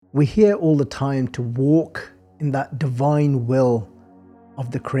We hear all the time to walk in that divine will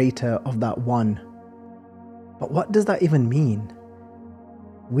of the Creator, of that One. But what does that even mean?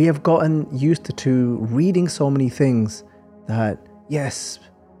 We have gotten used to reading so many things that, yes,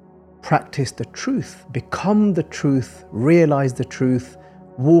 practice the truth, become the truth, realize the truth,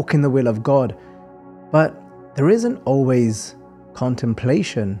 walk in the will of God. But there isn't always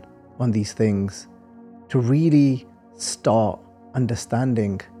contemplation on these things to really start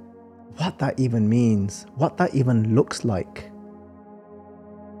understanding what that even means, what that even looks like.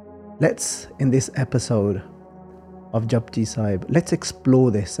 Let's, in this episode of Japji Sahib, let's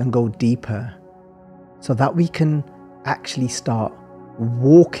explore this and go deeper so that we can actually start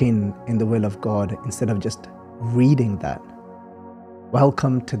walking in the will of God instead of just reading that.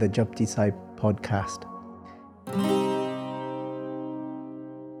 Welcome to the Japji Sahib Podcast.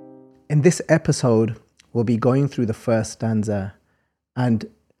 In this episode, we'll be going through the first stanza and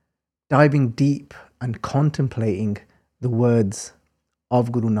diving deep and contemplating the words of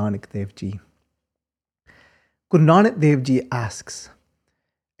Guru Nanak Dev Ji. Guru Nanak Dev Ji asks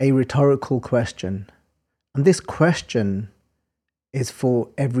a rhetorical question, and this question is for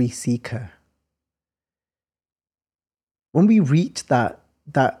every seeker. When we reach that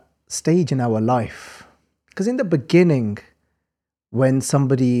stage in our life, because in the beginning, when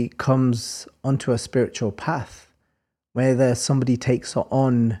somebody comes onto a spiritual path, whether somebody takes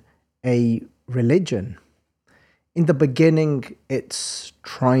on a religion, in the beginning, it's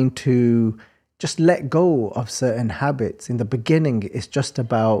trying to just let go of certain habits. In the beginning, it's just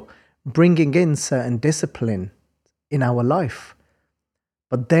about bringing in certain discipline in our life.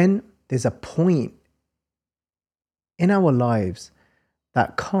 But then there's a point in our lives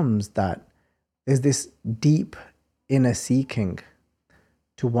that comes that there's this deep inner seeking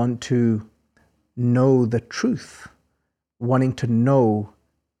to want to know the truth, wanting to know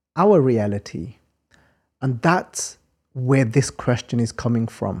our reality. And that's where this question is coming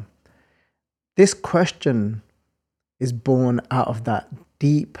from. This question is born out of that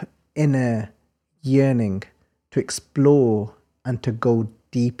deep inner yearning to explore and to go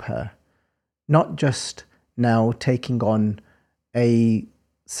deeper, not just now taking on a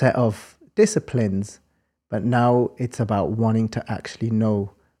set of disciplines, but now it's about wanting to actually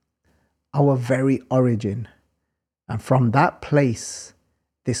know our very origin. And from that place,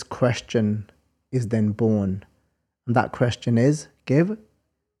 this question is then born. And that question is, give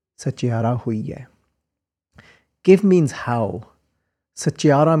Sachiara Huiye. Give means how.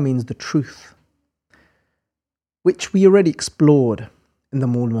 Sachiara means the truth, which we already explored in the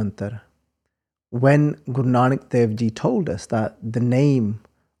Mool Mantra, when Guru Nanak Dev Ji told us that the name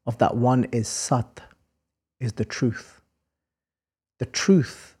of that one is Sat, is the truth. The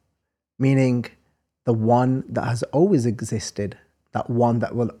truth, meaning the one that has always existed, that one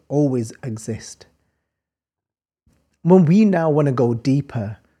that will always exist. When we now want to go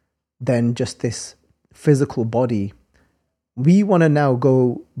deeper than just this physical body, we want to now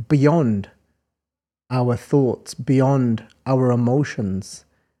go beyond our thoughts, beyond our emotions.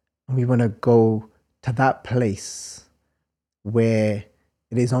 And we want to go to that place where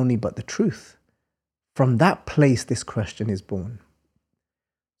it is only but the truth. From that place, this question is born.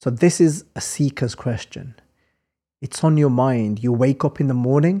 So this is a seeker's question. It's on your mind. You wake up in the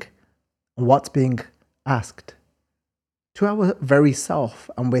morning, and what's being asked? To our very self,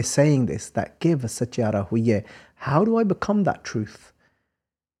 and we're saying this, that give Sachiara Huiye. How do I become that truth?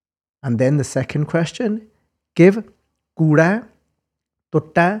 And then the second question, give Kura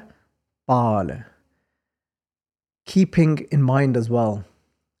Tutta Pal. Keeping in mind as well,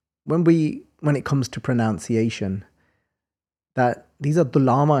 when it comes to pronunciation, that these are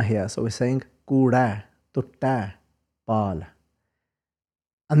dulama here. So we're saying Kura Tutta Pal.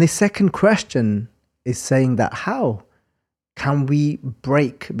 And the second question is saying that how can we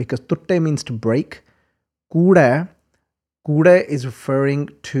break? Because tutte means to break. Kura is referring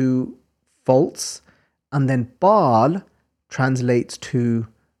to faults. And then Pal translates to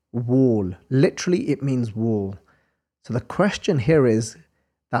wall. Literally, it means wall. So the question here is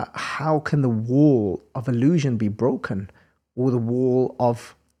that how can the wall of illusion be broken? Or the wall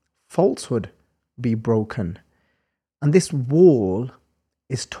of falsehood be broken? And this wall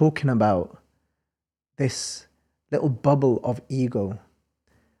is talking about this little bubble of ego.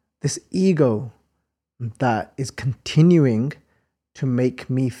 This ego that is continuing to make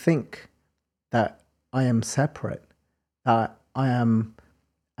me think that I am separate, that I am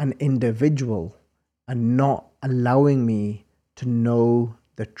an individual, and not allowing me to know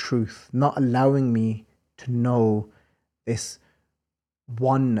the truth, not allowing me to know this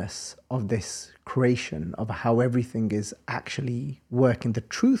oneness of this creation, of how everything is actually working, the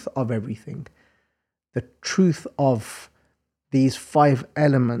truth of everything, the truth of these 5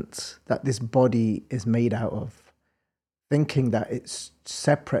 elements that this body is made out of, thinking that it's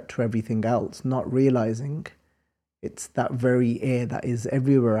separate to everything else, not realizing it's that very air that is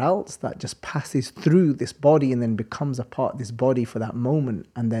everywhere else that just passes through this body and then becomes a part of this body for that moment,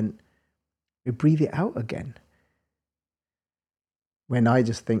 and then we breathe it out again. When I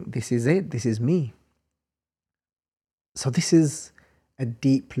just think, this is it, this is me. So this is a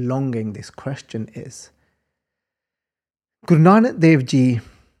deep longing, this question is. Guru Nanak Dev Ji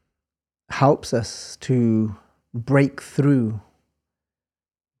helps us to break through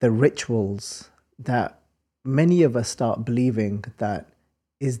the rituals that many of us start believing that,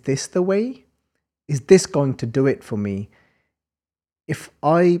 is this the way? Is this going to do it for me? If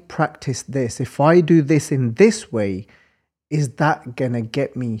I practice this, if I do this in this way, is that going to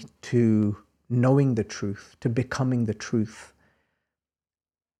get me to knowing the truth, to becoming the truth?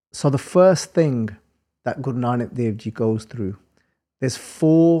 So the first thing that Guru Nanak Dev Ji goes through, there's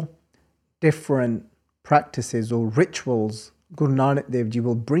 4 different practices or rituals Guru Nanak Dev Ji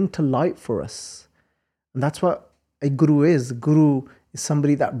will bring to light for us. And that's what a guru is. A guru is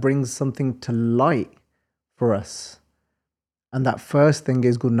somebody that brings something to light for us. And that first thing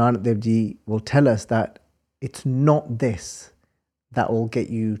is Guru Nanak Dev Ji will tell us that it's not this that will get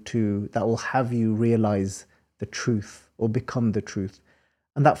you to, that will have you realize the truth or become the truth.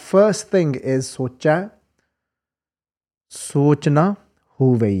 And that first thing is Sochai Soch Na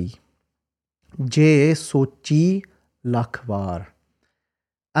Hove-ee. Je sochi lakhwar.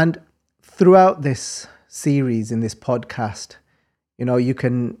 And throughout this series, in this podcast, you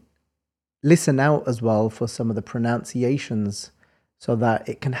can listen out as well for some of the pronunciations so that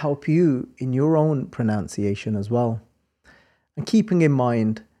it can help you in your own pronunciation as well. And keeping in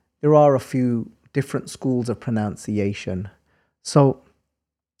mind, there are a few different schools of pronunciation. So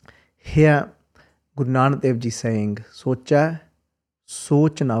here, Guru Nanak Dev Ji saying, Sochai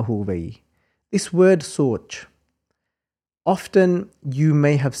Soch Na Hove-ee. This word soch, often you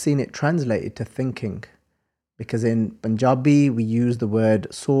may have seen it translated to thinking, because in Punjabi we use the word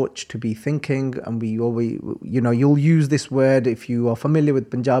soch to be thinking, and we always, you'll use this word if you are familiar with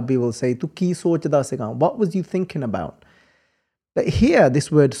Punjabi. We'll say, "Tu ki sochda sega?" What was you thinking about? But here, this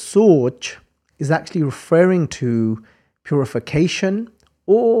word soch is actually referring to purification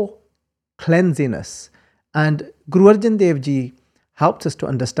or cleanliness, and Guru Arjan Dev Ji helped us to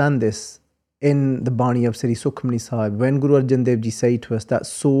understand this in the Bani of Sri Sukhmani Sahib, when Guru Arjan Dev Ji say to us that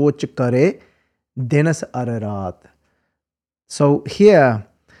soch kare dinas ararat. So here,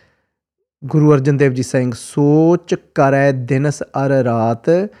 Guru Arjan Dev Ji saying soch kare dinas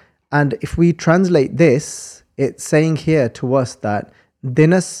ararat, and if we translate this, it's saying here to us that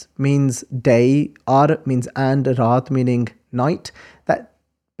dinas means day, ar means and, raat meaning night. That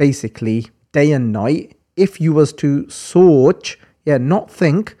basically day and night. If you was to soch, not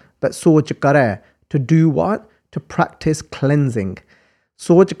think, but soch kare, to do what? To practice cleansing.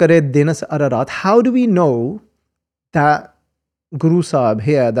 Soch kare dinas ararat. How do we know that Guru Sahib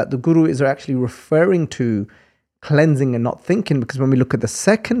here, that the Guru is actually referring to cleansing and not thinking? Because when we look at the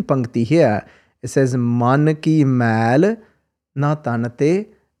second pankti here, it says man ki mail na tanate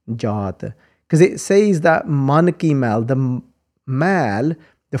jaat. Because it says that man ki mail, the mal,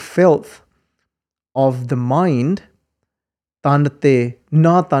 the filth of the mind, tanate,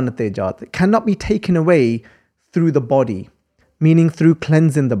 na tanate jaat, cannot be taken away through the body, meaning through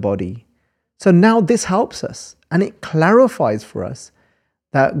cleansing the body. So now this helps us, and it clarifies for us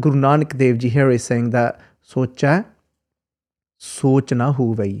that Guru Nanak Dev Ji here is saying that Sochai Soch Na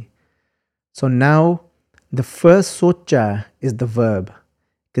Hove-ee. So now the first Sochai is the verb,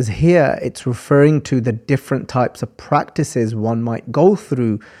 because here it's referring to the different types of practices one might go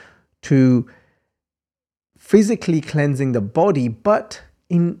through to physically cleansing the body, but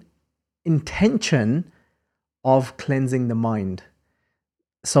in intention of cleansing the mind.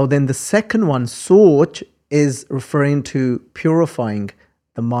 So then the second one, Soch, is referring to purifying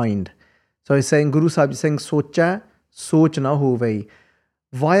the mind. So he's saying, Guru Sahib is saying, Sochai Soch Na Hove-ee,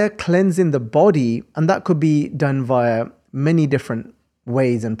 via cleansing the body, and that could be done via many different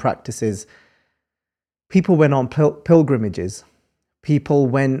ways and practices. People went on pilgrimages. People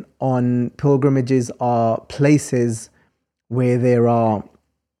went on pilgrimages are places where there are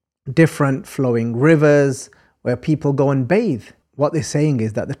different flowing rivers, where people go and bathe. What they're saying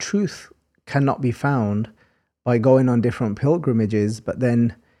is that the truth cannot be found by going on different pilgrimages. But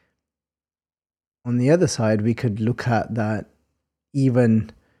then on the other side, we could look at that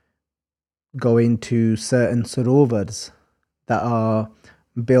even going to certain sarovars that are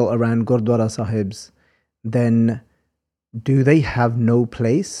built around Gurdwara Sahibs, then do they have no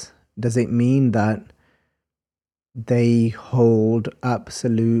place? Does it mean that they hold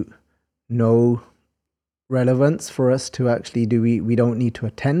absolute no relevance for us to actually do? We don't need to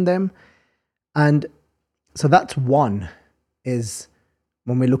attend them? And so that's one, is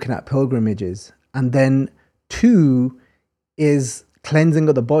when we're looking at pilgrimages. And then two is cleansing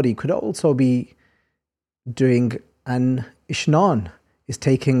of the body. Could also be doing an ishnan, is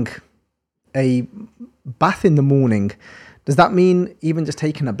taking a bath in the morning. Does that mean even just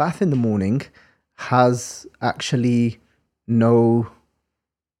taking a bath in the morning has actually no,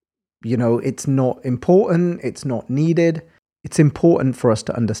 it's not important, it's not needed? It's important for us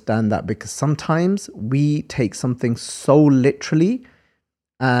to understand that, because sometimes we take something so literally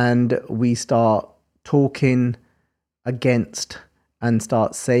and we start talking against and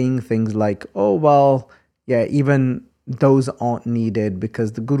start saying things like, oh, well, yeah, even those aren't needed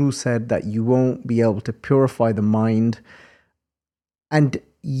because the Guru said that you won't be able to purify the mind. And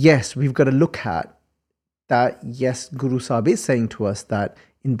yes, we've got to look at that. Yes, Guru Sahib is saying to us that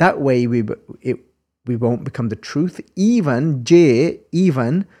in that way we won't become the truth. Even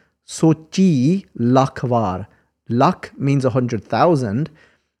Sochai Lakhvar. Lakh means 100,000,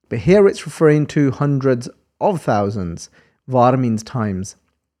 but here it's referring to hundreds of thousands. Var means times.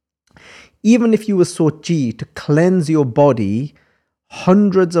 Even if you were Sochai, to cleanse your body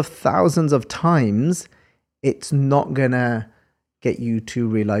hundreds of thousands of times, it's not gonna get you to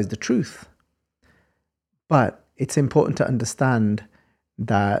realize the truth. But it's important to understand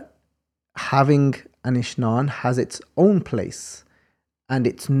that having an ishnan has its own place, and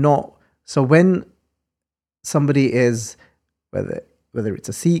it's not. So when somebody is, whether it's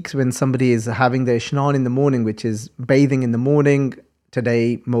a Sikh, when somebody is having their ishnan in the morning, which is bathing in the morning,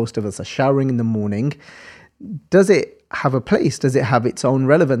 today most of us are showering in the morning, does it have a place? Does it have its own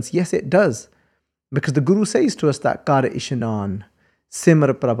relevance? Yes, it does. Because the Guru says to us that Kar ishnan,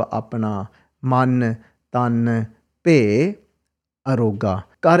 simr prabh apna, man tan pe aroga.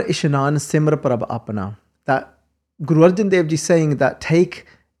 Kar ishnan simr prabh apna. That Guru Arjan Dev Ji saying that take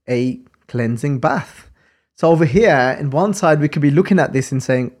a cleansing bath. So over here, in one side, we could be looking at this and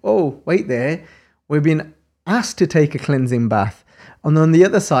saying, oh, wait there, we've been asked to take a cleansing bath. And on the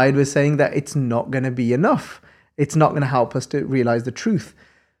other side, we're saying that it's not going to be enough. It's not going to help us to realize the truth.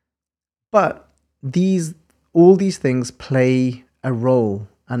 But all these things play a role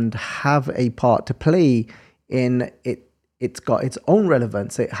and have a part to play in it. It's got its own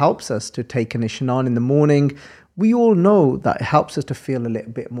relevance. It helps us to take an ishnan in the morning. We all know that it helps us to feel a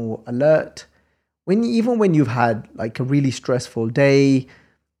little bit more alert. Even when you've had like a really stressful day,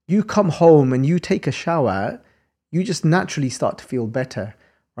 you come home and you take a shower, you just naturally start to feel better,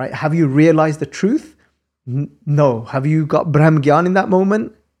 right? Have you realized the truth? No. Have you got Brahm Gyan in that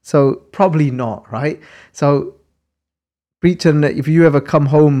moment? So probably not, right? So preaching, if you ever come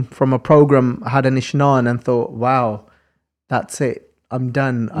home from a program, had an ishnan and thought, wow, that's it, I'm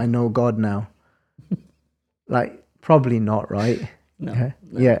done, I know God now. Like, probably not, right? No, yeah.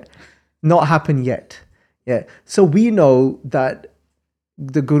 No. Yeah. Not happened yet. Yeah. So we know that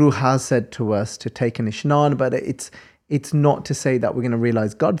the Guru has said to us to take an ishnan, but it's not to say that we're going to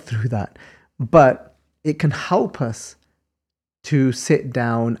realize God through that. But it can help us to sit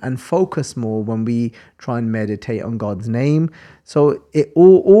down and focus more when we try and meditate on God's name. So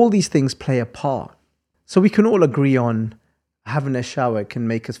all these things play a part. So we can all agree on having a shower can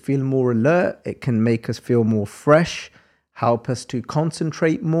make us feel more alert. It can make us feel more fresh, help us to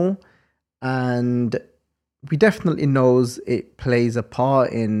concentrate more. And we definitely knows it plays a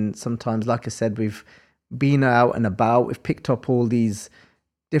part in sometimes, like I said, we've been out and about, we've picked up all these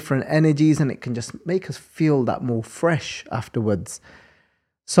different energies, and it can just make us feel that more fresh afterwards.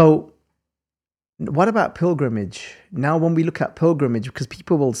 So what about pilgrimage? Now, when we look at pilgrimage, because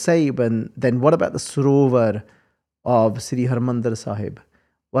people will say, then what about the Sarovar of Sri Harmandir Sahib?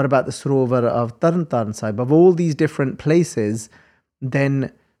 What about the Sarovar of Tarn Taran Sahib? Of all these different places,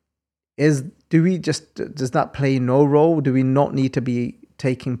 then does that play no role? Do we not need to be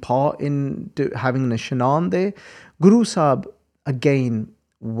taking part in having an ishnan there? Guru Sahib, again,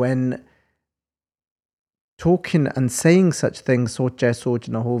 when talking and saying such things, Sochai Soch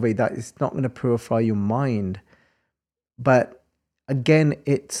Na Hove-ee, that is not going to purify your mind. But again,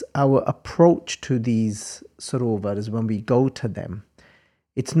 it's our approach to these sarovars when we go to them.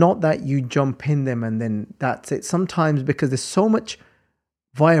 It's not that you jump in them and then that's it. Sometimes, because there's so much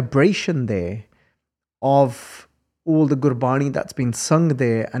vibration there of all the Gurbani that's been sung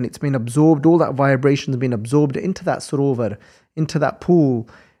there, and it's been absorbed, all that vibration has been absorbed into that sarovar, into that pool.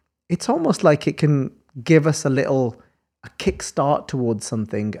 It's almost like it can give us a little a kickstart towards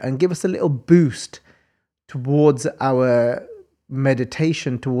something and give us a little boost towards our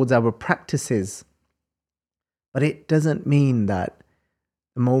meditation, towards our practices. But it doesn't mean that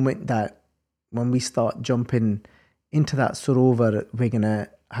the moment that when we start jumping into that sarovar, we're going to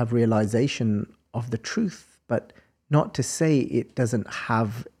have realization of the truth. But not to say it doesn't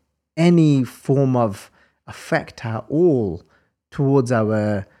have any form of effect at all towards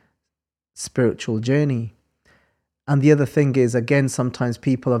our spiritual journey. And the other thing is, again, sometimes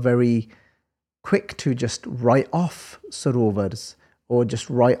people are very quick to just write off sarovars or just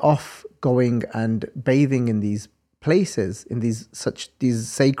write off going and bathing in these places, in these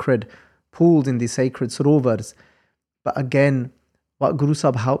sacred pools, in these sacred sarovars. But again, what Guru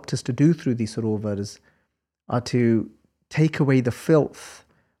Sahib helped us to do through these sarovars are to take away the filth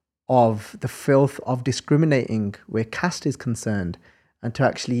of discriminating where caste is concerned, and to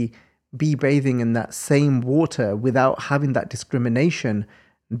actually be bathing in that same water without having that discrimination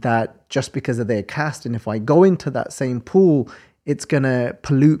that just because of their caste, and if I go into that same pool, it's going to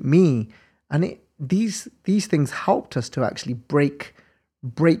pollute me. And these things helped us to actually break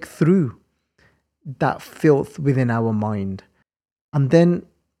through that filth within our mind. And then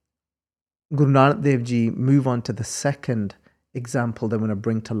Guru Nanak Dev Ji move on to the second example they want to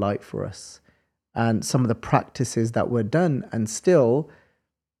bring to light for us, and some of the practices that were done, and still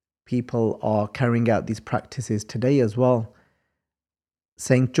people are carrying out these practices today as well,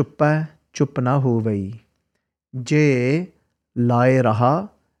 saying Chuppa Na Hove-ee, Je Lai Raha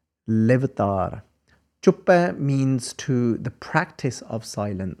Levatar. Chuppa means to the practice of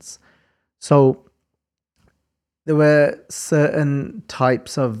silence. So there were certain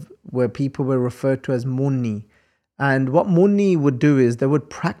types of where people were referred to as Muni. And what Muni would do is they would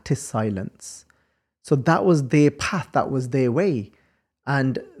practice silence. So that was their path, that was their way.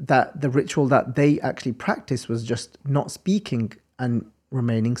 And that the ritual that they actually practiced was just not speaking and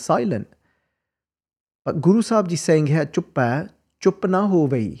remaining silent. But Guru Sahib Ji saying here, Chuppa Na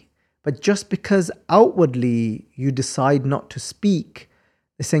Hove-ee. But just because outwardly you decide not to speak,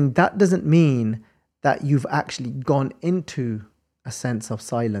 they're saying that doesn't mean that you've actually gone into a sense of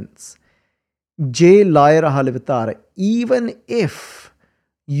silence. Je lai raha levatar. Even if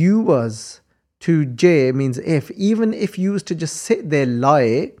you was to je means if, even if you was to just sit there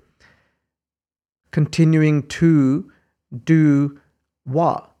lie, continuing to do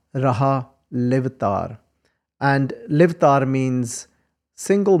what? Raha levatar. And levatar means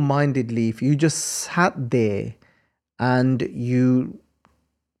single-mindedly, if you just sat there and you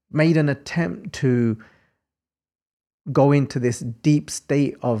made an attempt to go into this deep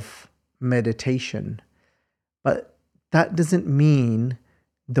state of meditation, but that doesn't mean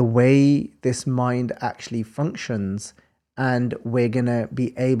the way this mind actually functions, and we're going to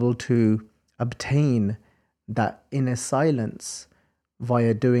be able to obtain that inner silence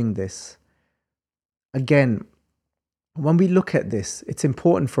via doing this. Again, when we look at this, it's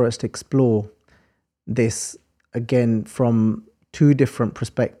important for us to explore this again from two different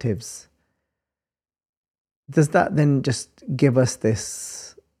perspectives. Does that then just give us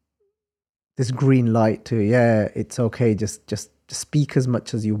this green light to, yeah, it's okay, just speak as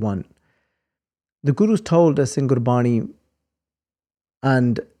much as you want? The Guru's told us in Gurbani,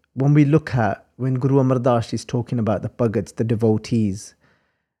 and when we look at, when Guru Amar Das is talking about the Bhagats, the devotees,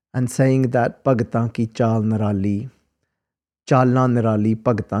 and saying that Bhagatan ki chal nirali, chalna nirali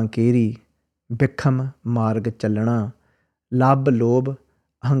Bhagatan keri, bikham marg chalana, lab lob,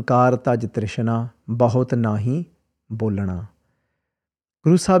 ahankar taj trishna, bahut nahi bolana.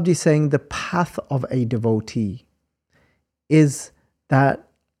 Guru Sahib Ji saying the path of a devotee is that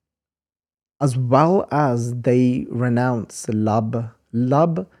as well as they renounce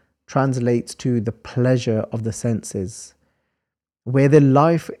lab translates to the pleasure of the senses, where their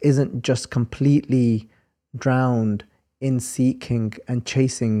life isn't just completely drowned in seeking and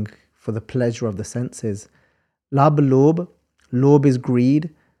chasing for the pleasure of the senses. Lob is greed,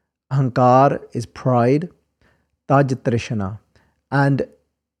 ahankar is pride, taj trishna. And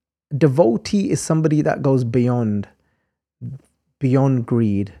devotee is somebody that goes beyond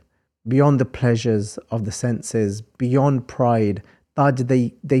greed, beyond the pleasures of the senses, beyond pride. Taj,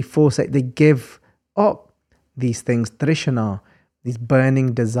 they forsake, they give up these things, trishna, these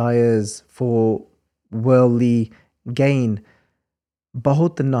burning desires for worldly gain.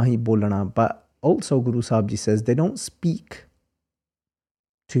 Bahut nahi bolana. But also Guru Sahib Ji says they don't speak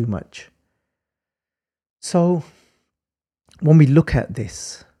too much. So when we look at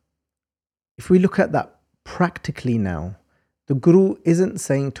this, if we look at that practically now, the Guru isn't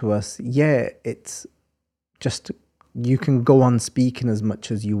saying to us, yeah, it's just, you can go on speaking as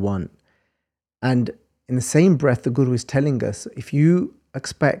much as you want. And in the same breath, the Guru is telling us, if you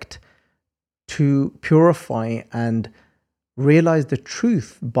expect to purify and realize the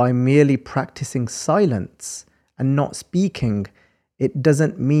truth by merely practicing silence and not speaking, it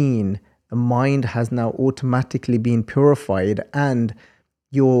doesn't mean the mind has now automatically been purified and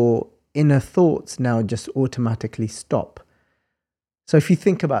your inner thoughts now just automatically stop. So if you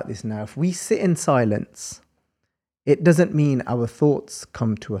think about this now, if we sit in silence, it doesn't mean our thoughts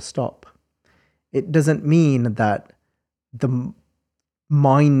come to a stop. It doesn't mean that the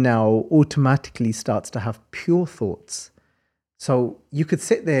mind now automatically starts to have pure thoughts. So you could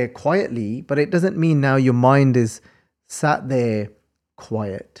sit there quietly, but it doesn't mean now your mind is sat there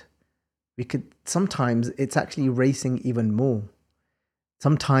quiet. Sometimes it's actually racing even more.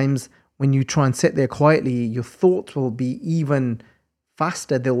 Sometimes when you try and sit there quietly, your thoughts will be even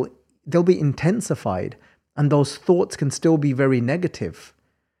faster. They'll be intensified, and those thoughts can still be very negative.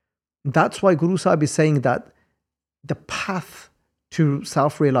 That's why Guru Sahib is saying that the path to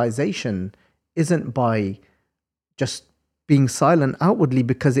self-realization isn't by just being silent outwardly,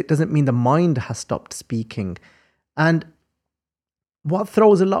 because it doesn't mean the mind has stopped speaking. And what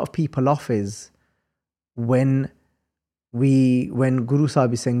throws a lot of people off is when Guru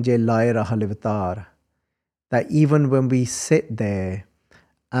Sahib is saying, "Je lai raha livatar," that even when we sit there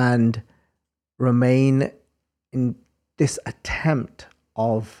and remain in this attempt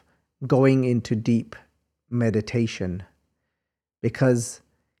of going into deep meditation, because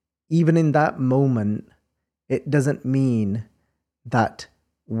even in that moment, it doesn't mean that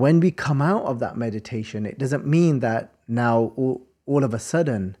when we come out of that meditation, it doesn't mean that now all of a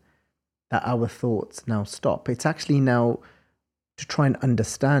sudden that our thoughts now stop. It's actually now to try and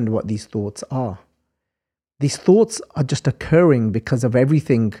understand what these thoughts are. These thoughts are just occurring because of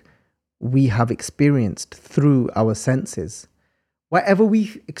everything we have experienced through our senses. Whatever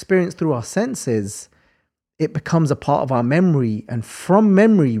we experience through our senses, it becomes a part of our memory, and from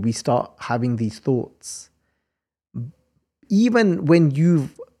memory we start having these thoughts. Even when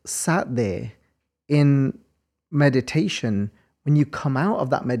you've sat there in meditation, when you come out of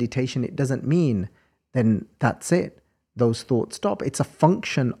that meditation, it doesn't mean then that's it. Those thoughts stop. It's a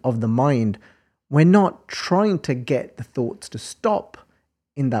function of the mind. We're not trying to get the thoughts to stop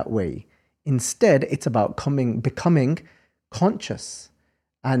in that way. Instead, it's about becoming conscious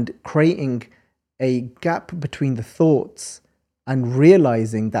and creating a gap between the thoughts and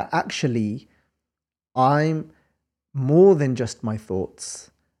realizing that actually I'm more than just my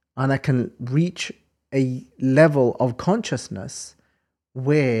thoughts, and I can reach a level of consciousness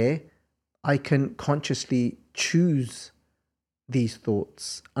where I can consciously choose these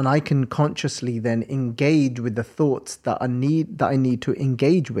thoughts, and I can consciously then engage with the thoughts that I need to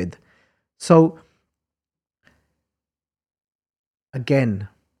engage with. So again,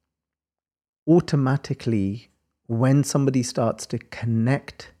 automatically, when somebody starts to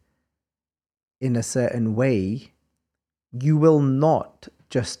connect in a certain way, you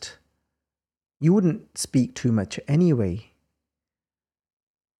wouldn't speak too much anyway,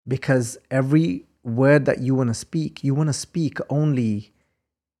 because every word that you want to speak only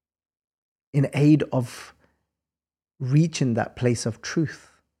in aid of reaching that place of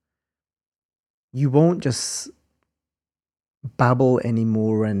truth. You won't just babble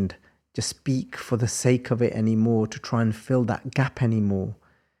anymore and just speak for the sake of it anymore to try and fill that gap anymore.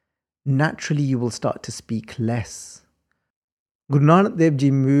 Naturally, you will start to speak less. Guru Nanak Dev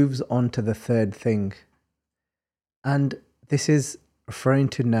Ji moves on to the third thing, and this is referring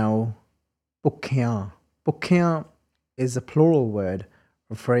to now bhukhiyan. Bhukhiyan is a plural word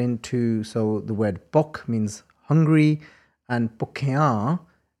referring to, so the word bhuk means hungry, and bhukhiyan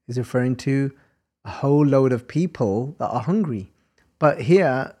is referring to a whole load of people that are hungry. But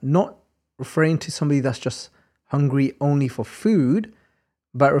here, not referring to somebody that's just hungry only for food,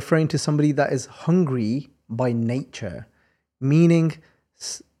 but referring to somebody that is hungry by nature, meaning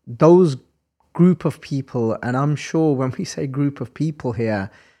those group of people. And I'm sure when we say group of people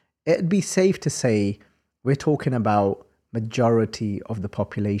here, it'd be safe to say we're talking about majority of the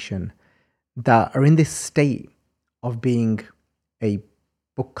population that are in this state of being a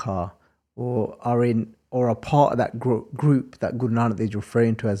bhukha, or are a part of that group that Guru Nanak is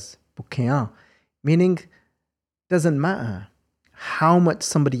referring to as bhukhiyan, meaning doesn't matter how much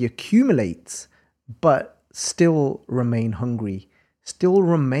somebody accumulates, but still remain hungry, still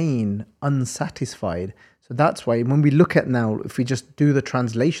remain unsatisfied. So that's why when we look at now, if we just do the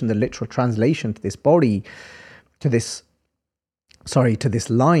translation, the literal translation to this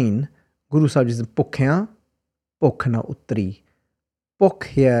line, Guru Sahib is bhukhiyan, bhuk na utri. Bhuk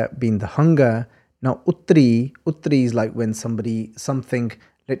here being the hunger. Now utri is like when something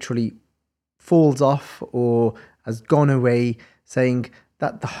literally falls off or has gone away, saying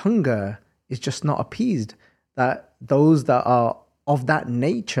that the hunger is just not appeased, that those that are of that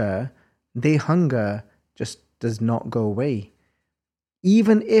nature, their hunger just does not go away.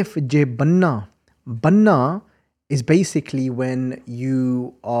 Even if je banna is basically when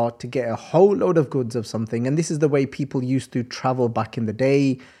you are to get a whole load of goods of something, and this is the way people used to travel back in the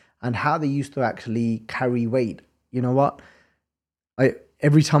day and how they used to actually carry weight. You know what?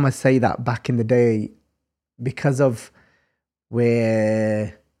 Every time I say that back in the day, because of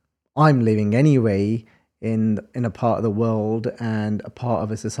where I'm living anyway, in a part of the world and a part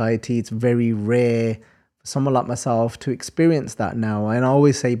of a society, it's very rare for someone like myself to experience that now. And I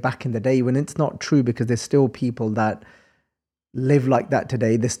always say back in the day, when it's not true, because there's still people that live like that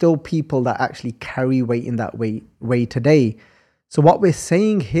today. There's still people that actually carry weight in that way today. So what we're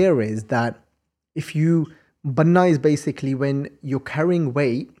saying here is that if you, banna is basically when you're carrying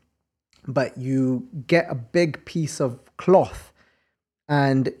weight, but you get a big piece of cloth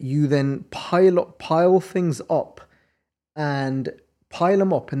and you then pile things up and pile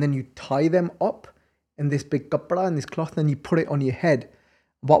them up, and then you tie them up in this big kapda and this cloth, and you put it on your head.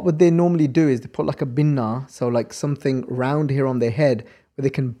 What would they normally do is they put like a binna, so like something round here on their head where they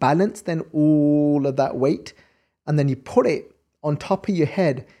can balance then all of that weight, and then you put it on top of your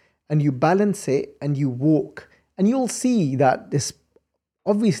head and you balance it and you walk. And you'll see that there's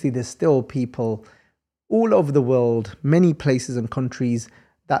still people all over the world, many places and countries,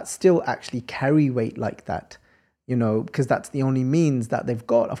 that still actually carry weight like that, you know, because that's the only means that they've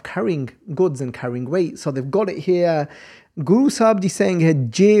got of carrying goods and carrying weight. So they've got it here. Guru Sahib Ji saying here,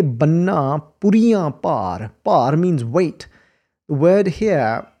 Je banna puriyan par. Par means weight. The word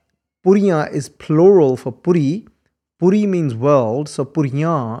here, puriyan, is plural for puri. Puri means world, so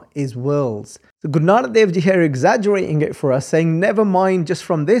puriyan is worlds. So Guru Nanak Dev Ji here exaggerating it for us, saying never mind just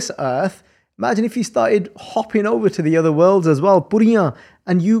from this earth. Imagine if you started hopping over to the other worlds as well, puriyan,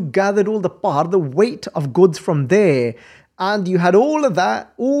 and you gathered all the par, the weight of goods from there, and you had all of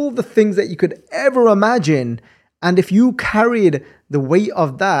that, all the things that you could ever imagine. And if you carried the weight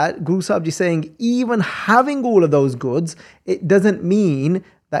of that, Guru Sahib Ji is saying, even having all of those goods, it doesn't mean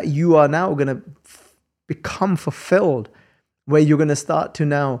that you are now going to become fulfilled, where you're going to start to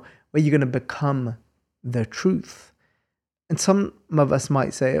now, where you're going to become the truth. And some of us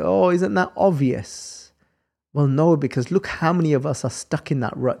might say, oh, isn't that obvious? Well, no, because look how many of us are stuck in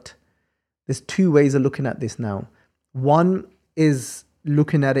that rut. There's two ways of looking at this now. One is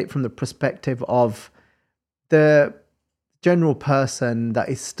looking at it from the perspective of the general person that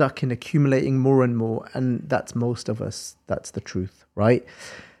is stuck in accumulating more and more. And that's most of us. That's the truth, right?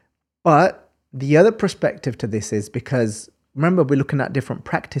 But the other perspective to this is, because remember, we're looking at different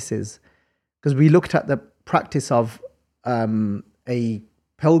practices, because we looked at the practice of a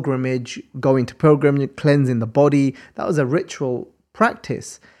pilgrimage, going to pilgrimage, cleansing the body. That was a ritual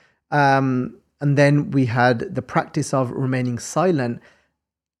practice. And then we had the practice of remaining silent.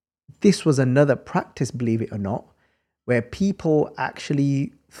 This was another practice, believe it or not, where people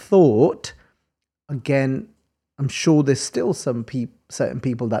actually thought, again, I'm sure there's still some certain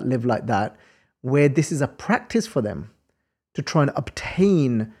people that live like that, where this is a practice for them to try and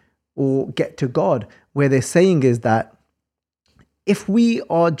obtain or get to God, where they're saying is that if we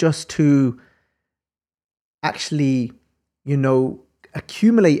are just to actually, you know,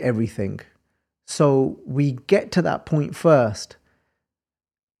 accumulate everything, so we get to that point first.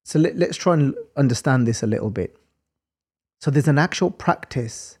 So let's try and understand this a little bit. So there's an actual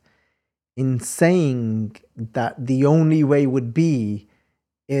practice in saying that the only way would be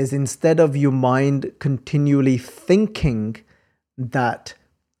is, instead of your mind continually thinking that,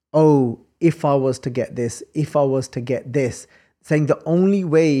 oh, if I was to get this, if I was to get this, saying the only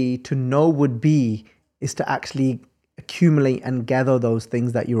way to know would be is to actually accumulate and gather those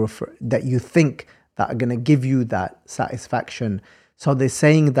things that you think that are going to give you that satisfaction. So they're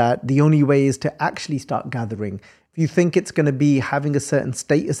saying that the only way is to actually start gathering. If you think it's going to be having a certain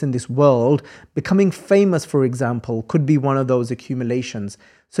status in this world, becoming famous, for example, could be one of those accumulations.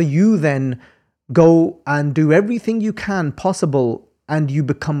 So you then go and do everything you can possible and you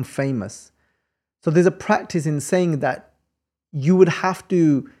become famous. So there's a practice in saying that you would have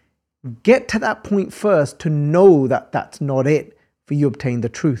to get to that point first to know that that's not it for you to obtain the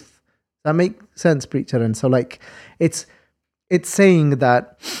truth. Does that make sense, preacher? And so like it's saying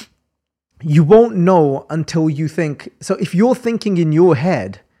that you won't know until you think. So if you're thinking in your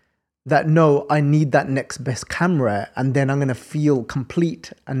head that, no, I need that next best camera and then I'm going to feel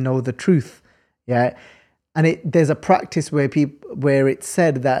complete and know the truth. Yeah. And there's a practice where it's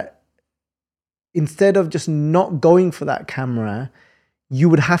said that instead of just not going for that camera, you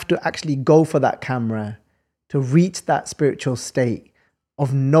would have to actually go for that camera to reach that spiritual state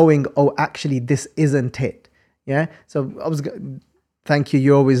of knowing, oh, actually, this isn't it. Yeah. So thank you.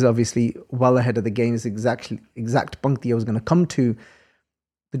 You're always obviously well ahead of the game. Is exact punkti I was going to come to.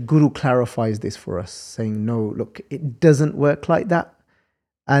 The Guru clarifies this for us, saying, no, look, it doesn't work like that.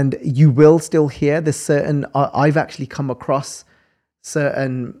 And you will still hear there's certain, I've actually come across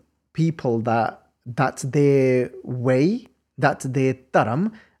certain people that's their way, that's their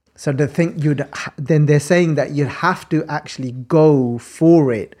dharam. So they think then they're saying that you have to actually go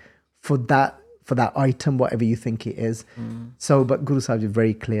for it, for that item, whatever you think it is. So, but Guru Sahib is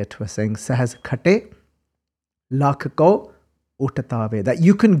very clear to us, saying, Sahas khate, lakh ko utatawe. That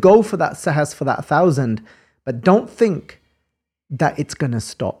you can go for that sahas, for that 1,000, but don't think that it's going to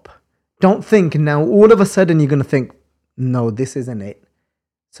stop. Don't think now all of a sudden you're going to think, no, this isn't it.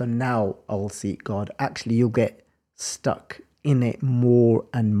 So now I'll seek God. Actually, you'll get stuck in it more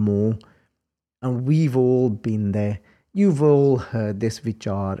and more. And we've all been there. You've all heard this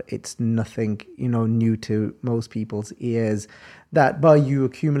vichar. It's nothing, new to most people's ears. That by you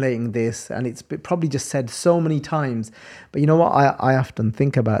accumulating this, and it's probably just said so many times. But you know what? I often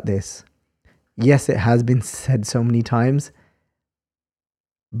think about this. Yes, it has been said so many times.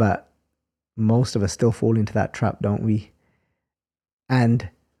 But most of us still fall into that trap, don't we? And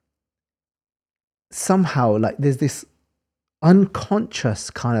somehow, like, there's this unconscious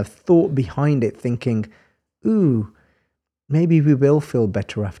kind of thought behind it, thinking, ooh, maybe we will feel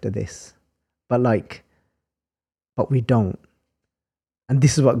better after this. But we don't. And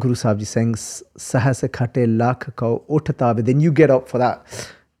this is what Guru Sahib is saying, Sahasa khate lakh ko utatawe. Then you get up for that.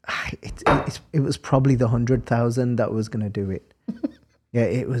 It was probably the 100,000 that was going to do it. Yeah,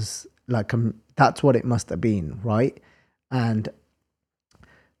 it was like, that's what it must have been, right? And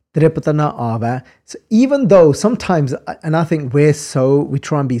Tripta Na Hove-ee. So even though sometimes, and I think we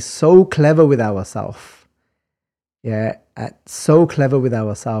try and be so clever with ourselves. Yeah, so clever with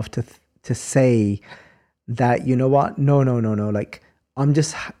ourselves to say that, you know what? No. Like,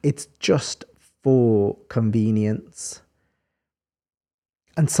 it's just for convenience.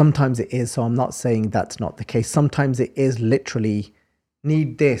 And sometimes it is. So I'm not saying that's not the case. Sometimes it is literally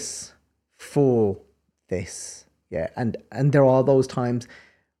need this for this. Yeah. And there are those times,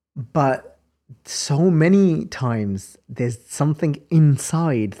 but so many times there's something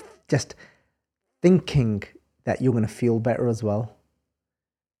inside just thinking that you're going to feel better as well.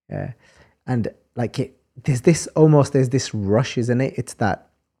 Yeah. And like there's this rush, isn't it? It's that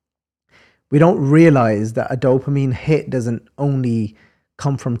we don't realize that a dopamine hit doesn't only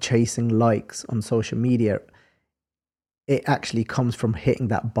come from chasing likes on social media. It actually comes from hitting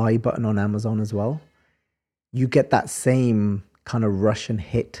that buy button on Amazon as well. You get that same kind of rush and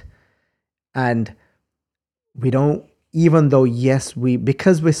hit. And we don't, even though, yes,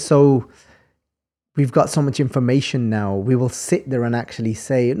 because we've got so much information now, we will sit there and actually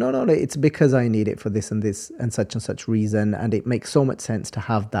say, no, it's because I need it for this and such reason. And it makes so much sense to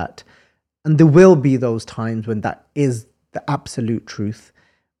have that. And there will be those times when that is the absolute truth.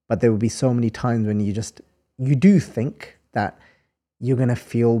 But there will be so many times when you do think that you're going to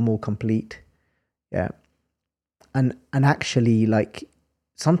feel more complete. Yeah. And actually, like,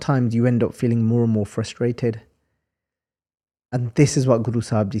 sometimes you end up feeling more and more frustrated. And this is what Guru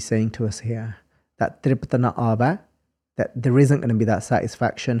Sahib is saying to us here. That Tripta Na Hove-ee, that there isn't going to be that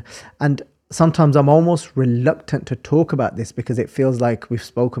satisfaction. And sometimes I'm almost reluctant to talk about this because it feels like we've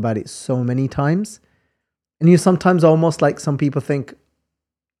spoke about it so many times. And you sometimes almost, like, some people think,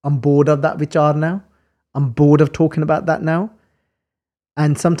 I'm bored of that vichar now. I'm bored of talking about that now.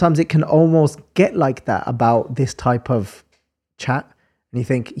 And sometimes it can almost get like that about this type of chat. And you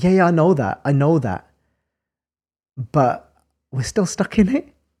think, yeah, I know that. But we're still stuck in it.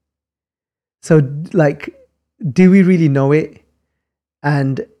 So, like, do we really know it?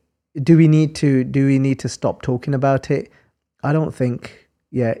 And do we need to stop talking about it? I don't think.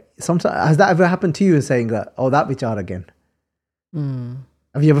 Yeah. Sometimes, has that ever happened to you, in saying that, oh, that vichar again?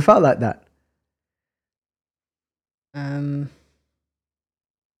 Have you ever felt like that?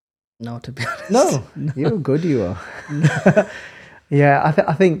 No, to be honest. No. You're good, you are. Yeah,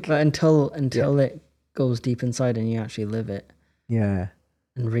 I think. But until it goes deep inside and you actually live it. Yeah.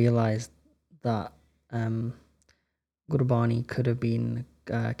 And realize that Gurbani could have been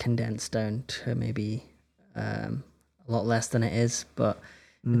condensed down to maybe a lot less than it is, but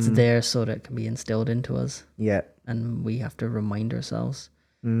it's there so that it can be instilled into us. Yeah. And we have to remind ourselves.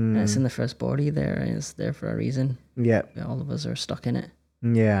 And it's in the first body there, and it's there for a reason. Yeah. All of us are stuck in it.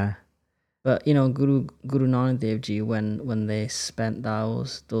 Yeah. But, Guru Nanak Dev Ji, when they spent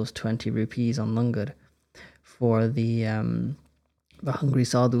those 20 rupees on langar for the the hungry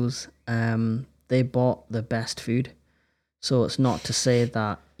sadhus, they bought the best food. So it's not to say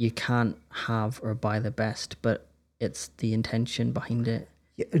that you can't have or buy the best, but it's the intention behind it.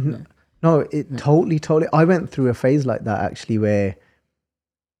 No, it totally. I went through a phase like that actually, where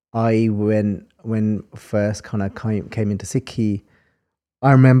when first kind of came into Sikhi,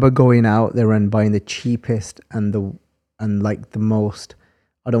 I remember going out there and buying the cheapest and the most,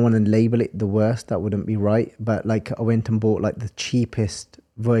 I don't want to label it the worst, that wouldn't be right, but like I went and bought like the cheapest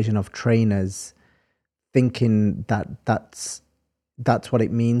version of trainers, thinking that that's what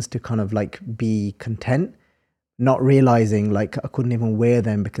it means to kind of like be content, not realizing like I couldn't even wear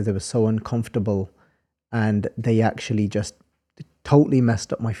them because they were so uncomfortable, and they actually just totally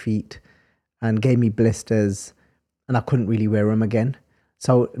messed up my feet and gave me blisters, and I couldn't really wear them again.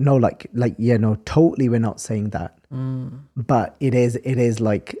 So no, totally we're not saying that. But it is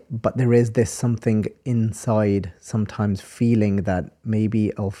like, but there is this something inside sometimes feeling that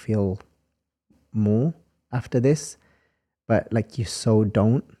maybe I'll feel more after this, but like you so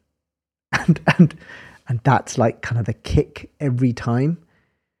don't. And that's like kind of the kick every time.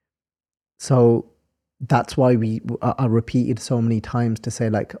 So that's why I repeated so many times to say,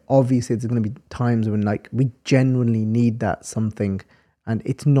 like, obviously there's going to be times when like we genuinely need that something, and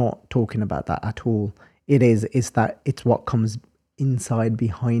it's not talking about that at all. It's that what comes inside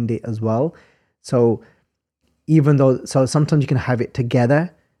behind it as well. So so sometimes you can have it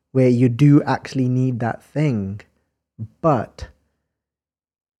together where you do actually need that thing, but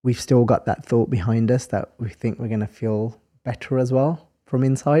we've still got that thought behind us that we think we're going to feel better as well from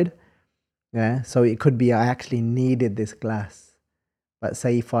inside. Yeah, so it could be I actually needed this glass, but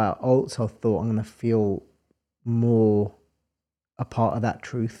say if I also thought I'm going to feel more a part of that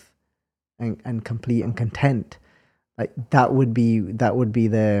truth and complete and content, like that would be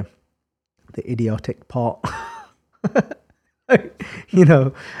the idiotic part. You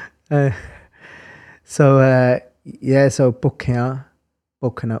know, so Pukhya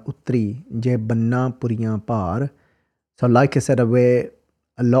Utri Je Banna Puriyan Par. So like I said,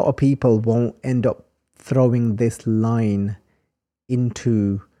 a lot of people won't end up throwing this line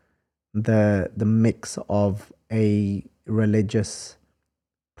into the mix of a religious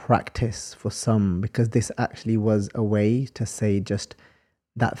practice for some, because this actually was a way to say just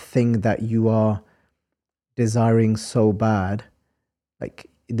that thing that you are desiring so bad, like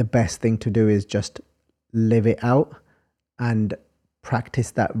the best thing to do is just live it out and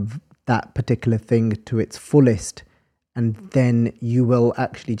practice that particular thing to its fullest, and then you will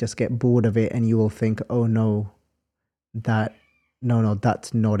actually just get bored of it and you will think, oh no,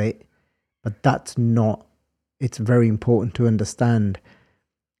 that's not it. But that's not, it's very important to understand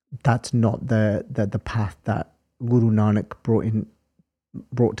that's not the path that Guru Nanak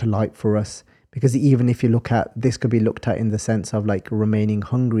brought to light for us. Because even if you look at, this could be looked at in the sense of like remaining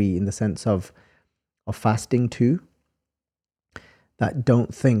hungry, in the sense of fasting too, that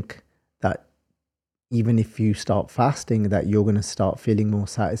don't think that even if you start fasting that you're going to start feeling more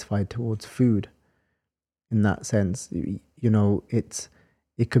satisfied towards food. In that sense, you know, it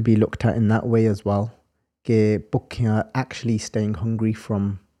could be looked at in that way as well. Actually staying hungry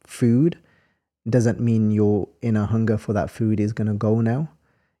from food doesn't mean your inner hunger for that food is going to go now.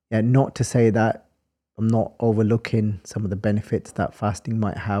 Yeah, not to say that I'm not overlooking some of the benefits that fasting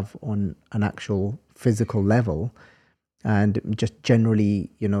might have on an actual physical level, and just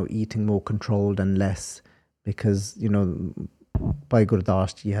generally, you know, eating more controlled and less, because, you know, Bhai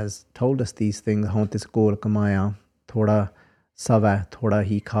Gurdas Ji has told us these things, Hauntis Kol Kamaya, Thoda Sava, Thoda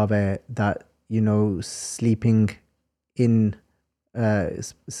Hi Khave, that, you know, sleeping in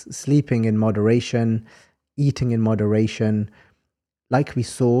moderation, eating in moderation, like we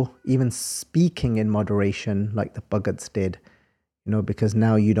saw, even speaking in moderation, like the Bhagats did, you know, because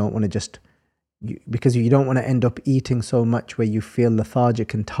now you don't want to just, because you don't want to end up eating so much where you feel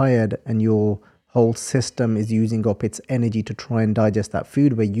lethargic and tired and your whole system is using up its energy to try and digest that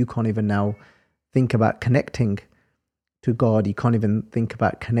food, where you can't even now think about connecting to God. You can't even think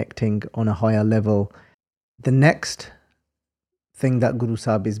about connecting on a higher level. The next thing that Guru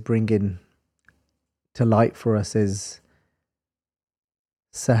Sahib is bringing to light for us is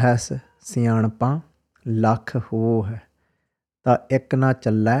Sahas Siyanapa Lakh Hove-ee Ta Ek Na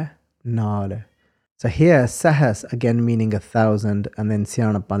Challe Naal. So here, Sahas, again meaning 1,000, and then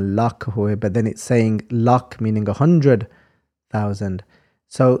Siyanapa Lakh Hove-ee, but then it's saying Lakh meaning 100,000.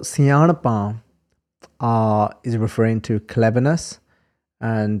 So Siyanapa is referring to cleverness,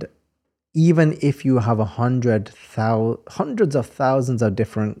 and even if you have hundreds of thousands of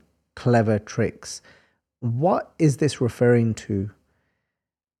different clever tricks, what is this referring to?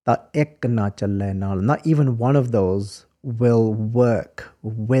 That ek na challe naal, not even one of those will work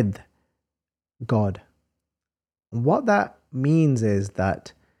with God. What that means is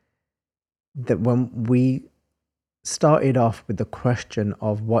that when we started off with the question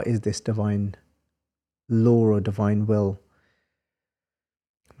of what is this divine law or divine will,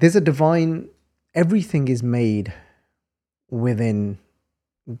 there's a divine, everything is made within.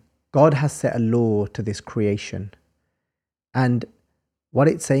 God has set a law to this creation. And what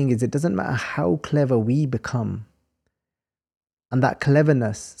it's saying is it doesn't matter how clever we become. And that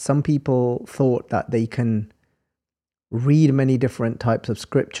cleverness, some people thought that they can read many different types of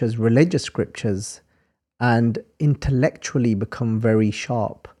scriptures, religious scriptures, and intellectually become very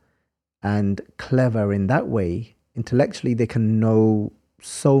sharp and clever in that way. Intellectually, they can know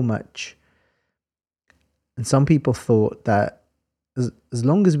so much. And some people thought that as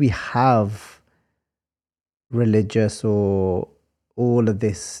long as we have religious or all of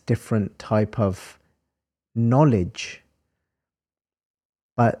this different type of knowledge,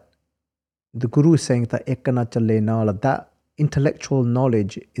 but the Guru is saying that ekana chale naal, that intellectual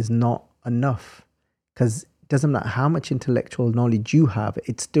knowledge is not enough, because it doesn't matter how much intellectual knowledge you have,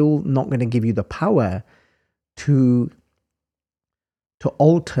 it's still not going to give you the power to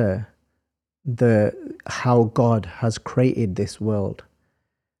alter how God has created this world.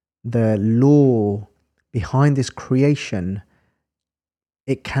 The law behind this creation,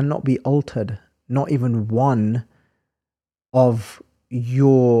 it cannot be altered. Not even one of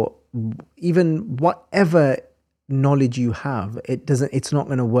your, even whatever knowledge you have, it's not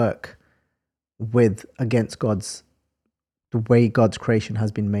going to work against the way God's creation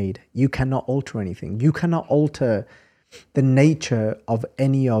has been made. You cannot alter anything. You cannot alter the nature of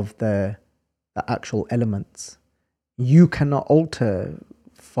any of the actual elements. You cannot alter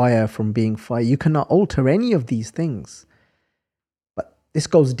fire from being fire. You cannot alter any of these things. But this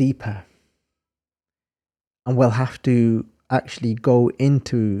goes deeper. And we'll have to actually go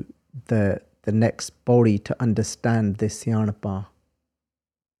into the next body to understand this Siyanapa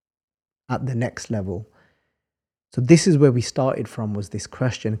at the next level. So this is where we started from, was this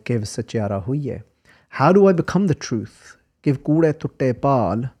question, Kiv Satyara Huye. How do I become the truth? Kiv Kure Tutte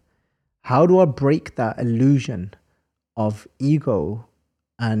Pal. How do I break that illusion of ego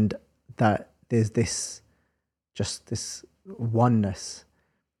and that there's this oneness?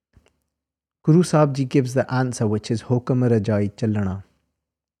 Guru Sahib Ji gives the answer, which is Hukam Rajai Chalana.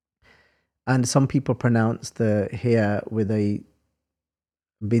 And some people pronounce the here with a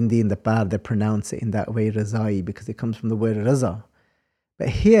bindi in the par, they pronounce it in that way, Razai, because it comes from the word Raza. But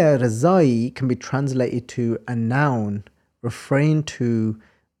here, Razai can be translated to a noun referring to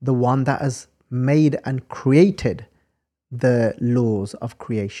the one that has made and created the laws of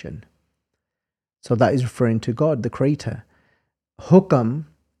creation. So that is referring to God, the creator. Hukam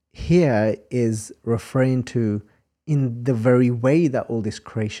here is referring to in the very way that all this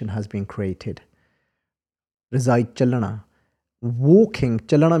creation has been created. Razai Chalana. Walking,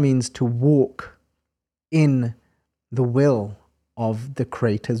 Chalana means to walk in the will of the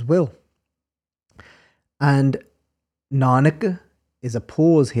creator's will. And Nanak is a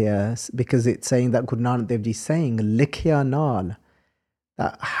pause here because it's saying that Guru Nanak Dev Ji is saying, Likhya Naal,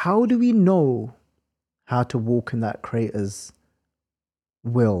 that how do we know how to walk in that creator's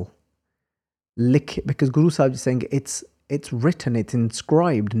will? Because Guru Sahib is saying it's written, it's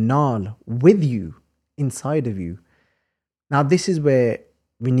inscribed, Naal, with you, inside of you. Now this is where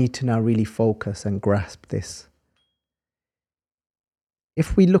we need to now really focus and grasp this.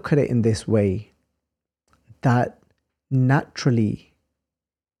 If we look at it in this way, that naturally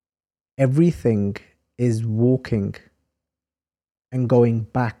everything is walking and going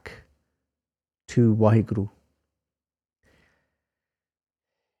back to Waheguru.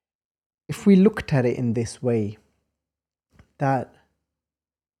 If we looked at it in this way, that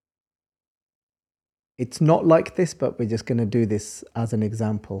it's not like this, but we're just going to do this as an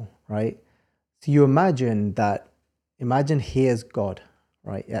example, right? So you imagine here's God,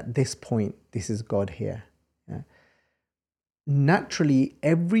 right? At this point, this is God here. Yeah? Naturally,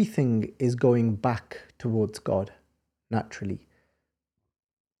 everything is going back towards God, naturally,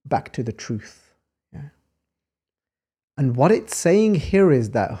 back to the truth. Yeah? And what it's saying here is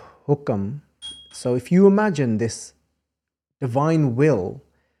that hukam, so if you imagine this divine will,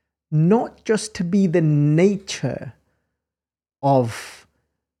 not just to be the nature of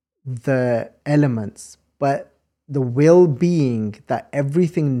the elements, but the will being that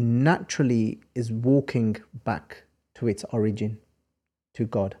everything naturally is walking back to its origin, to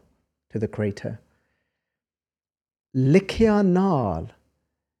God, to the Creator. Likhya Naal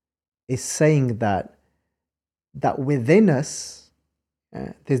is saying that within us,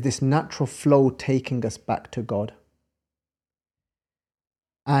 there's this natural flow taking us back to God.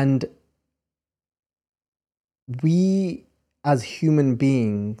 And we as human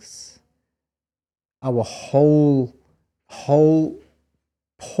beings, our whole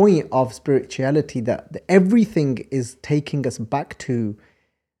point of spirituality, that everything is taking us back to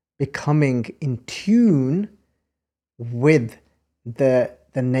becoming in tune with the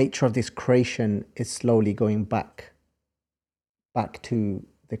nature of this creation, is slowly going back to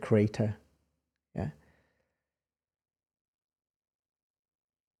the Creator. Yeah.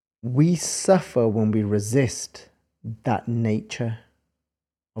 We suffer when we resist that nature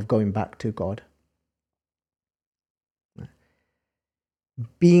of going back to God.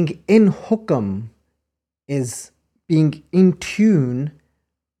 Being in hukam is being in tune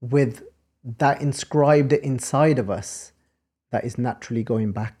with that inscribed inside of us that is naturally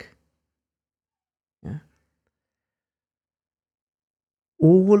going back. Yeah.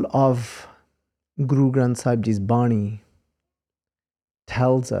 All of Guru Granth Sahib Ji's Bani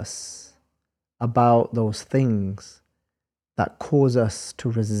tells us about those things that cause us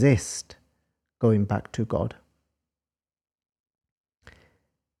to resist going back to God.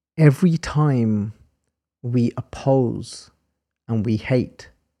 Every time we oppose and we hate,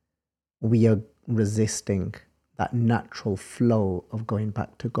 we are resisting that natural flow of going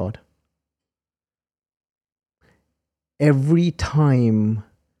back to God. Every time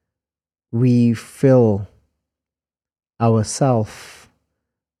we fill ourselves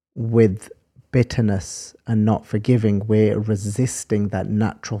with bitterness and not forgiving, we're resisting that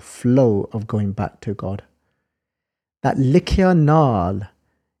natural flow of going back to God. That Likhya Naal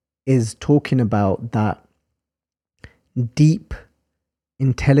is talking about that deep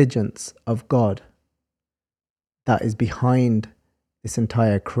intelligence of God that is behind this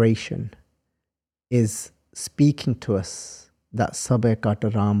entire creation, is speaking to us that Sabe Kat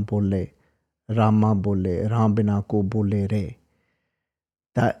Ram Bole, Rama Bole, Ram Bina Ko Bole Re.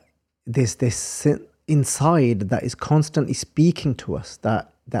 That there's this inside that is constantly speaking to us,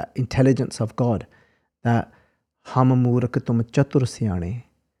 that intelligence of God, that Ham Murak Tum Chatur Siyane,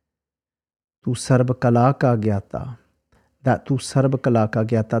 Tu Sarb Kala Ka Gyata, that Tu Sarb Kala Ka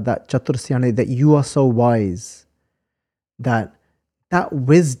Gyata, that Chatur Siyane, that you are so wise, that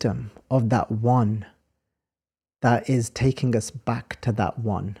wisdom of that one that is taking us back to that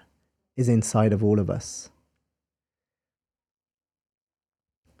one is inside of all of us.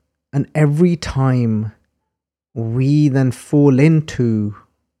 And every time we then fall into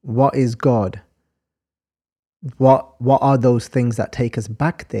what is God, what are those things that take us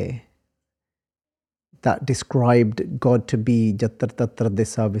back there, that described God to be Jatra Tatra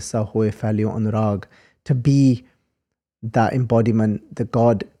Disa Visa Hoye Falio Anurag, to be that embodiment, the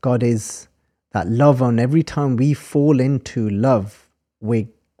God is that love. And every time we fall into love,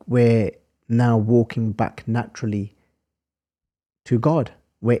 we're now walking back naturally to God.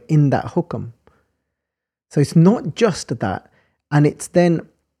 We're in that hukam. So it's not just that. And it's then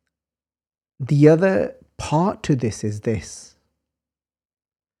the other part to this is this,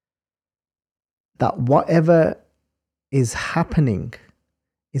 that whatever is happening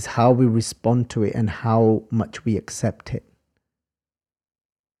is how we respond to it and how much we accept it.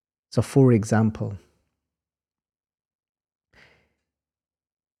 So for example,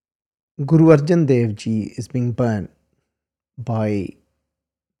 Guru Arjan Dev Ji is being burnt by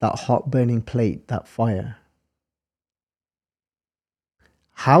that hot burning plate, that fire.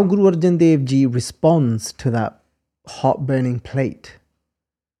 How Guru Arjan Dev Ji responds to that hot burning plate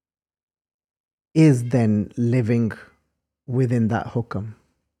is then living within that hukam.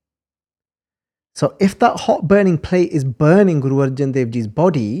 So if that hot burning plate is burning Guru Arjan Dev Ji's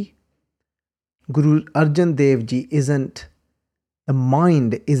body, Guru Arjan Dev Ji the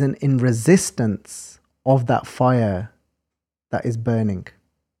mind isn't in resistance of that fire that is burning.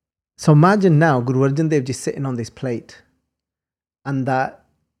 So imagine now Guru Arjan Dev Ji sitting on this plate, and the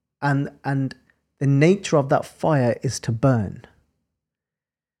nature of that fire is to burn.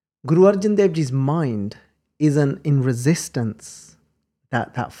 Guru Arjan Dev Ji's mind isn't in resistance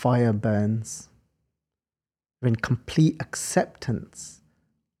that fire burns. We're in complete acceptance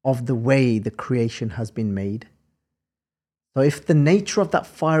of the way the creation has been made. So if the nature of that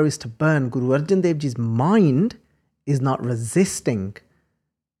fire is to burn, Guru Arjan Dev Ji's mind is not resisting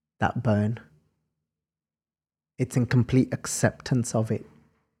that burn. It's in complete acceptance of it.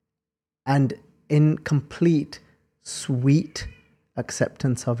 And in complete sweet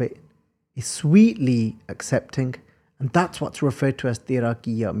acceptance of it. Is sweetly accepting. And that's what's referred to as Tera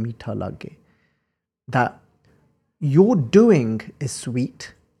Kiya Meetha Lage. That your doing is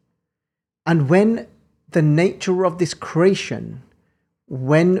sweet. And when the nature of this creation,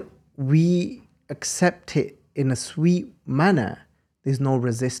 when we accept it in a sweet manner, There's no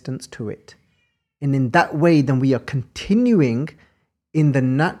resistance to it. And in that way, then we are continuing in the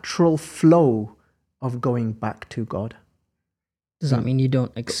natural flow of going back to God. Does that mean you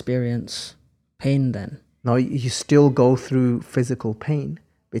don't experience pain then? No, you still go through physical pain.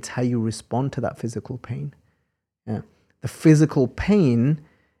 It's how you respond to that physical pain. Yeah. The physical pain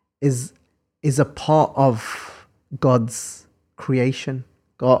is a part of God's creation,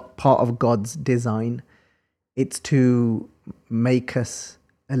 part of God's design. It's to make us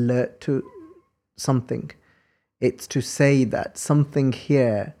alert to something. It's to say that something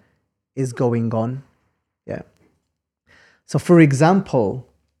here is going on. Yeah. So for example,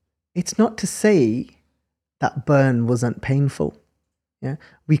 it's not to say that burn wasn't painful. Yeah.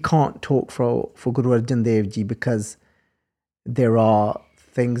 We can't talk for Guru Arjan Dev Ji because there are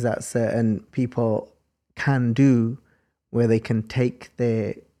things that certain people can do where they can take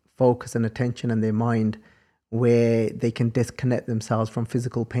their focus and attention and their mind where they can disconnect themselves from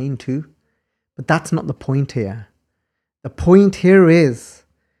physical pain too. But that's not the point here. The point here is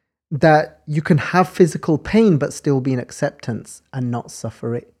that you can have physical pain but still be in acceptance and not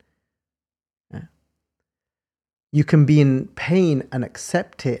suffer it. Yeah. You can be in pain and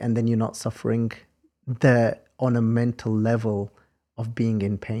accept it, and then you're not suffering on a mental level of being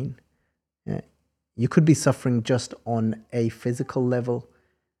in pain. Yeah. You could be suffering just on a physical level,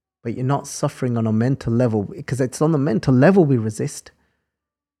 but you're not suffering on a mental level, because it's on the mental level we resist.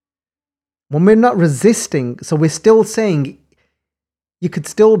 When we're not resisting, so we're still saying, you could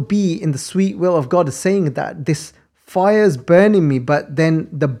still be in the sweet will of God, saying that this fire's burning me, but then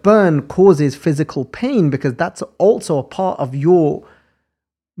the burn causes physical pain, because that's also a part of your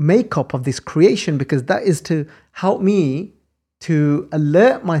makeup of this creation, because that is to help me to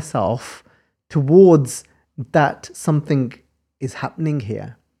alert myself towards that something is happening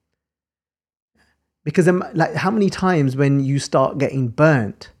here. Because like, how many times when you start getting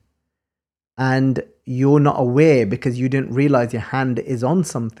burnt and you're not aware because you didn't realize your hand is on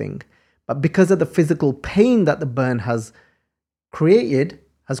something, but because of the physical pain that the burn has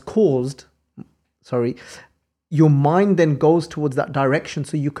caused, your mind then goes towards that direction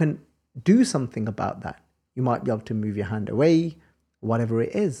so you can do something about that. You might be able to move your hand away, whatever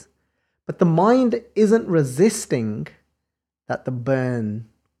it is. But the mind isn't resisting that the burn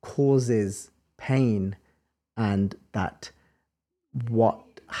causes pain, and that what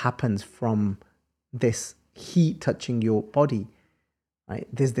happens from this heat touching your body, right?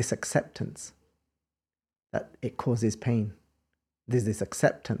 There's this acceptance that it causes pain. There's this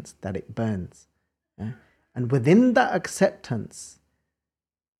acceptance that it burns. Yeah? And within that acceptance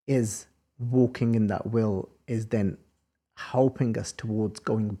is walking in that will, is then helping us towards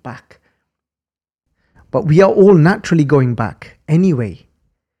going back. But we are all naturally going back anyway.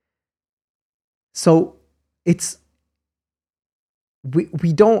 So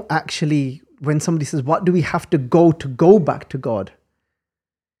we don't actually, when somebody says, what do we have to go back to God?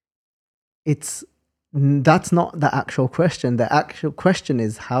 That's not the actual question. The actual question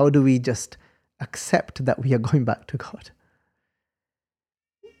is, how do we just accept that we are going back to God?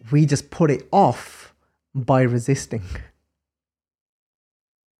 We just put it off by resisting.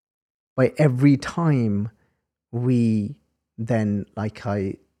 By every time we then, like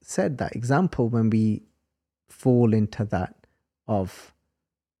I said, that example, when we fall into that of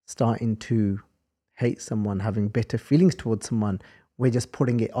starting to hate someone, having bitter feelings towards someone, we're just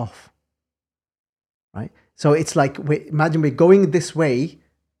putting it off, right? So it's like, imagine we're going this way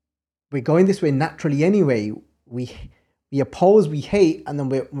naturally anyway. We oppose, we hate, and then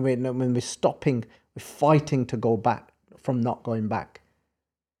when we're stopping, we're fighting to go back from not going back.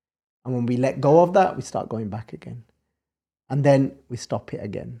 And when we let go of that, we start going back again. And then we stop it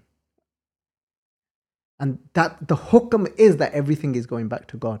again. And that the hukam is that everything is going back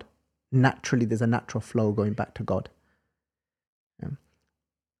to God. Naturally, there's a natural flow going back to God. Yeah.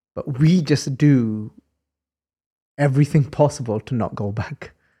 But we just do everything possible to not go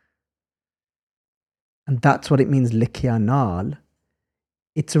back. And that's what it means, likya naal.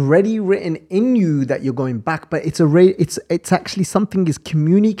 It's already written in you that you're going back, but it's actually something is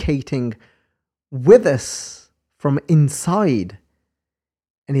communicating with us from inside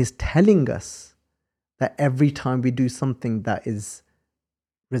and is telling us that every time we do something that is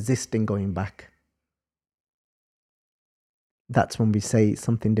resisting going back, that's when we say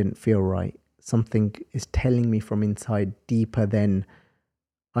something didn't feel right. Something is telling me from inside deeper than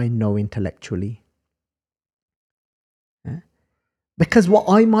I know intellectually. Yeah? Because what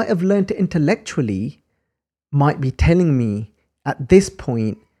I might have learned intellectually might be telling me at this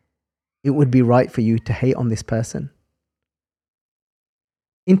point, it would be right for you to hate on this person.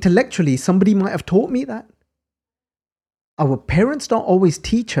 Intellectually, somebody might have taught me that. our parents don't always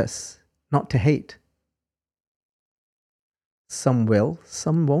teach us not to hate. Some will,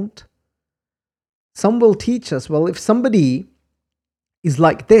 some won't. Some will teach us, well, if somebody is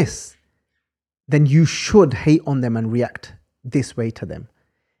like this, then you should hate on them and react this way to them.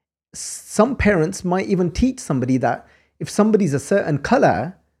 Some parents might even teach somebody that if somebody's a certain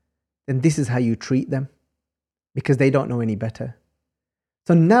color, then this is how you treat them, because they don't know any better.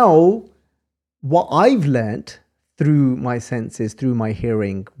 So now, what I've learnt through my senses, through my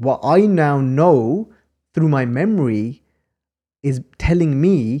hearing, what I now know through my memory is telling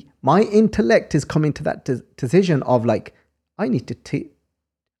me, my intellect is coming to that decision of like, I need to treat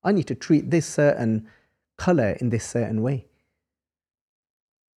this certain color in this certain way.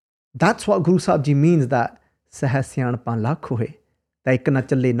 That's what Guru Sahib Ji means that Sahasyanpan Lakhoe.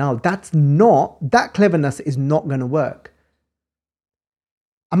 That's not, that cleverness is not going to work.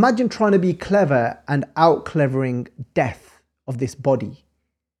 Imagine trying to be clever and out-clevering death of this body.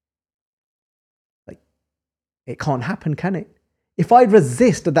 Like, it can't happen, can it? If I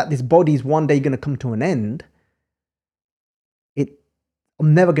resist that this body is one day going to come to an end,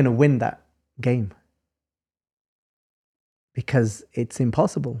 I'm never going to win that game. Because it's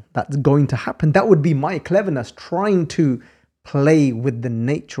impossible. That's going to happen. That would be my cleverness, trying to play with the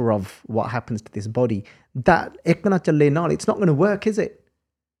nature of what happens to this body. That it's not going to work, is it?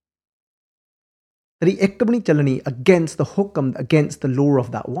 Against the hukam, against the law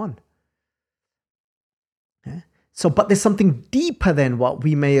of that one. Yeah? So, but there's something deeper than what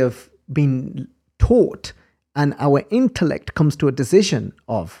we may have been taught, and our intellect comes to a decision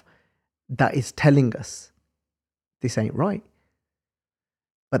of that is telling us this ain't right.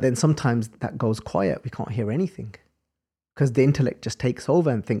 But then sometimes that goes quiet. We can't hear anything because the intellect just takes over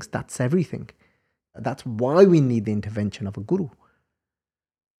and thinks that's everything. That's why we need the intervention of a guru,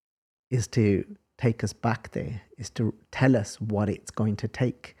 is to take us back there, is to tell us what it's going to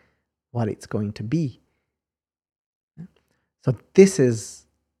take, what it's going to be. So this is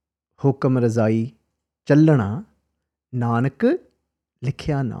Hukam Razai Chalana Nanak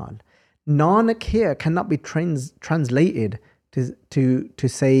Likhya Naal. Nanak here cannot be translated to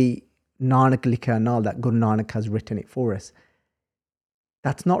say Nanak Likhya Naal, that Guru Nanak has written it for us.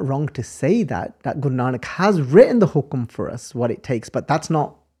 That's not wrong to say that Guru Nanak has written the hukum for us, what it takes, but that's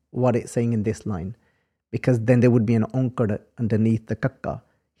not what it's saying in this line, because then there would be an onkar underneath the kakka.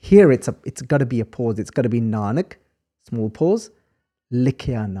 Here it's got to be a pause. It's got to be Nanak, small pause,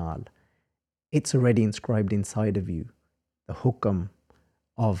 Likhya Naal. It's already inscribed inside of you, the hukam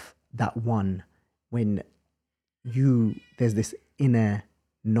of that one, when there's this inner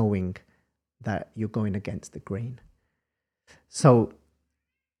knowing that you're going against the grain. So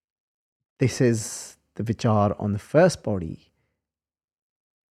this is the vichar on the first body.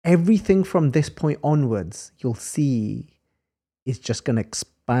 Everything from this point onwards, you'll see, is just going to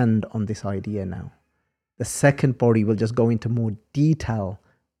expand on this idea now. The second body will just go into more detail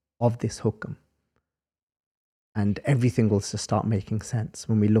of this hukam. And everything will just start making sense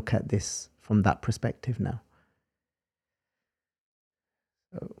when we look at this from that perspective now.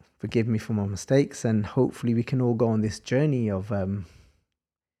 So forgive me for my mistakes, and hopefully we can all go on this journey of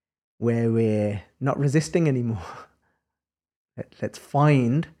where we're not resisting anymore. Let's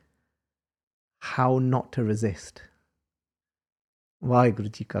find how not to resist.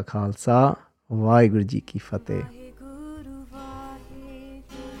 Vaheguru Ji Ka Khalsa, Vaheguru Ji Ki Fateh.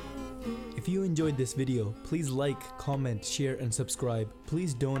 If you enjoyed this video, please like, comment, share and subscribe.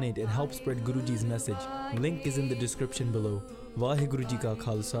 Please donate and help spread Guruji's message. Link is in the description below. Vaheguru Ji Ka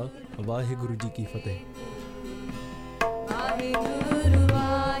Khalsa, Vaheguru Ji Ki Fateh.